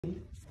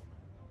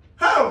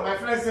How? My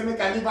friend said, make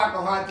I leave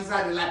alcohol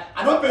inside the line.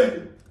 I don't pay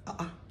you.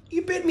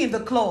 You paid me in the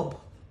club.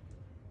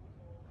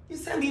 You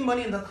sent me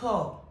money in the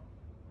club.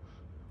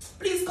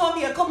 Please come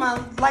here. Come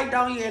and lie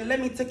down here. Let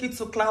me take you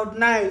to cloud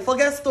 9.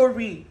 Forget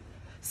story.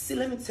 See,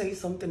 let me tell you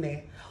something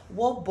there.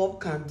 What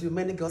Bob can do,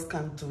 many girls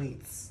can't do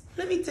it.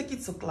 Let me take you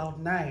to cloud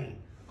 9.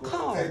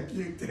 Come. Thank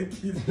you.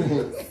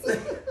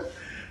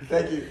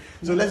 Thank you.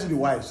 So let's do the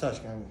white, Sash.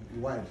 The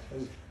white.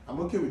 I'm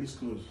okay with this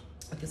clothes.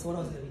 Okay, so what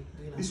else are you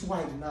doing now? This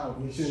white now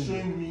is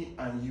showing me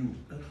and you.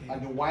 Okay.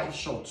 And the white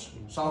shorts.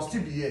 So I'll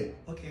still be here.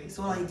 Okay,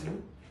 so what I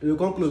do? You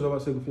come close over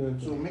So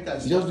make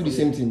us just do the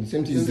same thing. The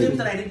same thing. The same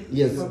thing I did.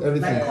 Yes,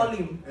 everything. Like call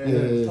him.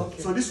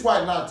 Okay. So this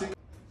white now, take.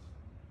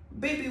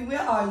 Baby,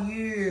 where are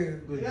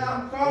you? Yeah,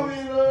 I'm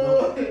coming.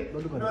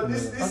 No,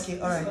 this. Okay,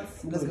 alright.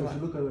 Let's go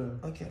back. Look at her.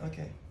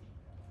 Okay.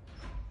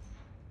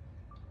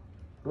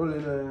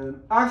 Rolling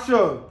and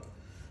action.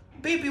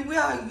 Baby, where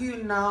are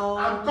you now?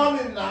 I'm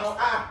coming now.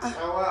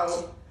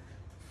 Wow.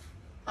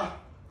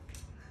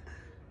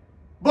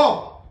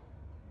 Bob.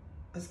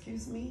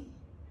 Excuse me?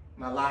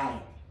 My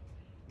lie.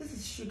 This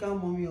is Sugar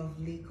Mommy of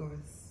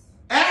Lagos.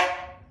 Eh?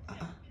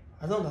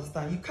 I don't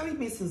understand. You carried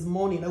me since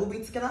morning. I will be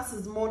together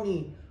since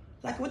morning.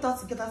 Like we thought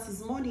together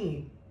since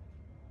morning.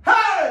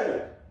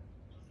 Hey!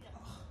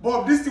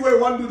 Bob, this is the way you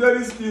want to do that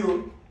is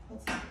you.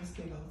 What's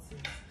going on?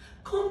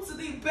 Come to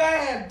the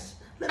bed.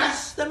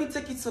 Let me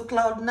take you to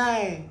cloud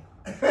 9.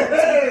 Come to the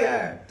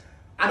bed.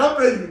 I don't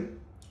pay you.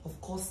 Of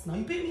course now.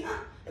 You pay me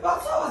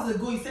about 2 hours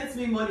ago. You sent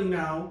me money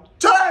now.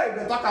 Try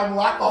they talk about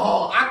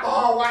alcohol.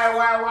 Alcohol,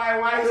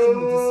 why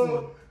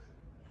you?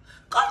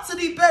 Come to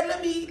the bed.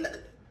 Let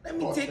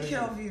me take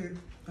care of you.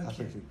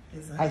 Okay.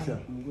 Exactly. Hi, sir.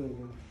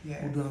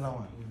 Yeah. We'll do another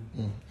one.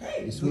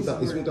 Hey, It's smoother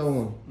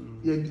one.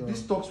 Yeah,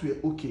 these talks were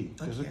okay.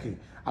 It's okay.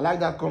 I like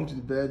that. Come to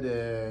the bed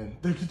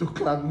and take you to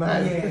cloud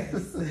 9.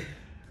 Yes.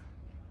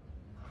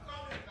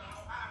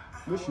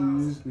 What she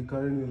used to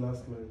carry me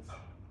last night.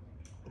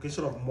 Okay,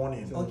 sort of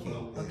morning.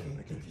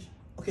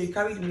 Okay, you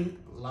carried me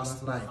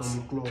Last night From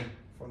the club.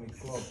 from the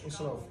club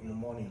instead of in the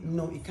morning.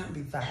 No, it can't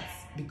be that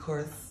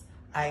because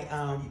I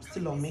am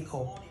still on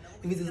makeup.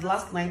 If it is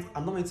last night,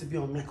 I'm not going to be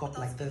on makeup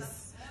like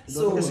this.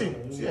 So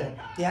Yeah.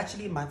 it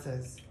actually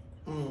matters.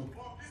 You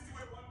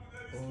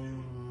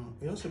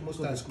know, say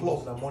most times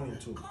clubs are morning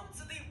too. Come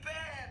to the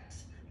bed.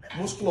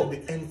 Most clubs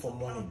they end for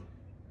morning.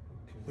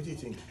 What do you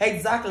think?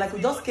 Exactly, like we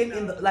just came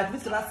in, like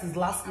this is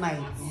last night.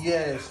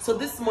 Yes. So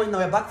this morning now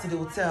we're back to the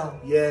hotel.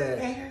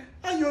 Yeah.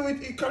 And you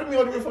carried me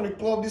all the way from the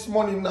club this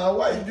morning now.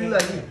 Why you do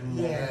like that?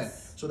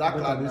 Yes. So that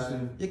cloud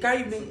 9. You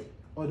carried me.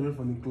 All the way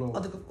from the club.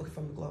 Okay,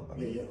 from the club. I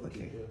mean, Yeah.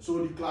 Okay. So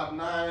the cloud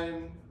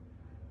 9.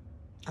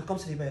 And come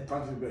to the bed.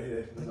 Come to the bed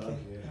here. Okay.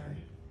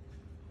 Alright.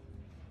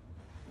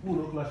 Who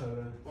no clash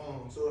around?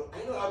 So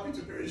I know happy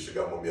to be with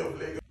Sugar Mommy of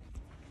Lagos.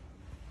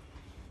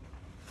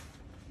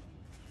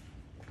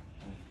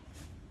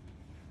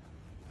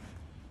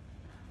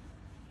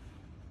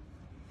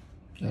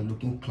 You're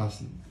looking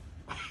classy.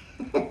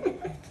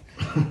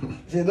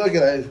 Yeah, don't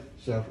get it.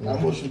 Sharp.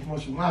 I'm motion.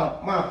 Put it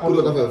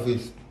over your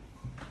face.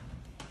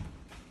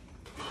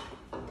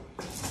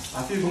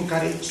 I feel even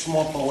carry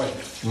small power.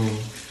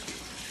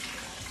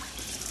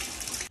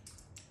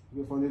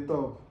 Go from the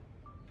top.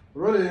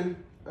 Rolling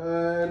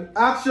and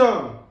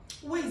action.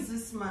 Where is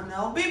this man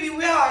now? Baby,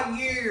 where are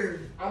you?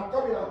 I'm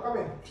coming. I'm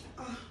coming.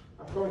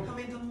 I'm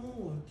in the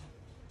mood.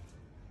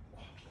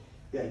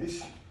 Yeah,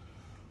 this.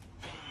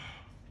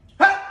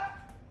 Hey!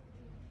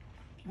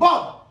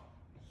 Bob!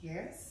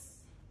 Yes?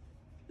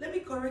 Let me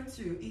correct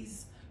you.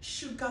 It's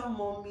Sugar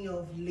Mommy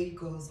of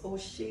Lagos,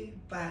 O'Shea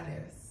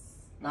Badders.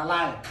 Now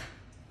lie.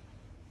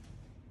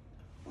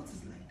 What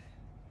is like?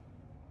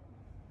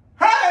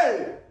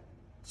 Hey!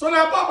 So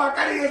now Bob I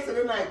carry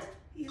yesterday night.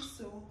 Yes,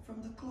 so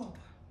from the club.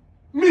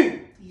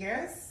 Me?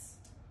 Yes?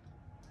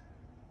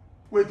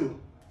 Wait oh.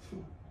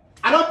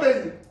 I don't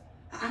pay you.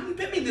 And you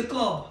paid me in the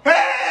club.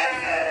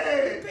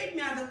 Hey! You paid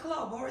me at the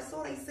club, or so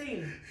what I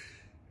saying.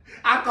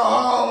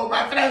 Alcohol,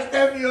 my friends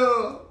tell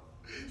you.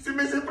 See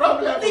me see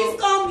problem. Please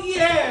come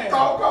here.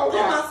 Come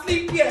and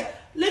sleep here.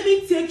 Let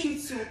me take you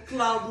to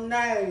cloud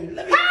 9.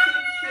 Let me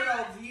take care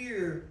of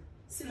you.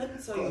 See, let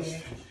me tell you.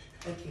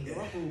 Okay.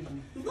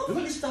 You've not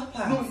finished that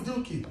part. No, it's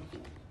okay.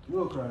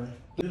 No cry.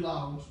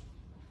 Loud.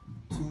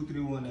 2,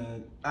 3, 1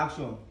 and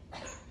action.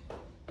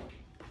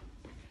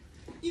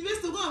 You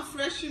best to go and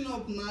freshen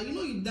up now. You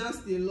know you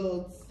danced a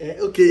lot.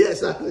 Okay, yes,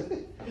 sir.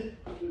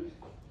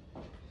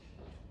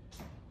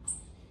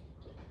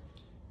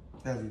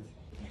 That's it.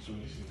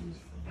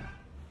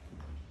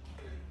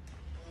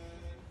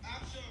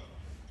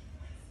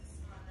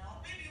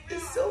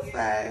 It's so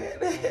fine.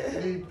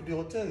 The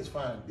hotel is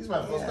fine. This is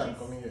my first time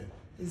coming here.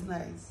 It's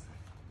nice.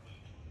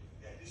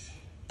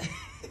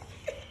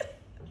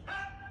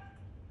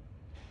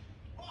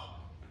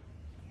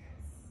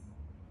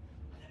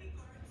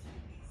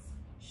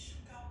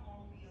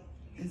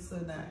 It's so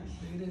nice.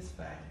 It is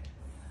fine.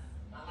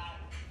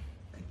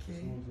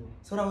 Okay.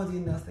 So what are we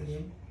doing next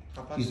again?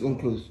 His own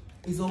clothes.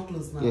 It's all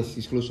closed now. Yes,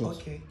 his clothes.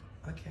 Okay.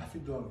 I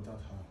feel done without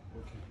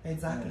her. Okay.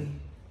 Exactly.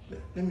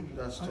 Let me do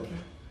that stuff. Okay.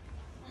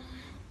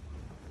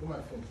 Put my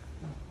phone.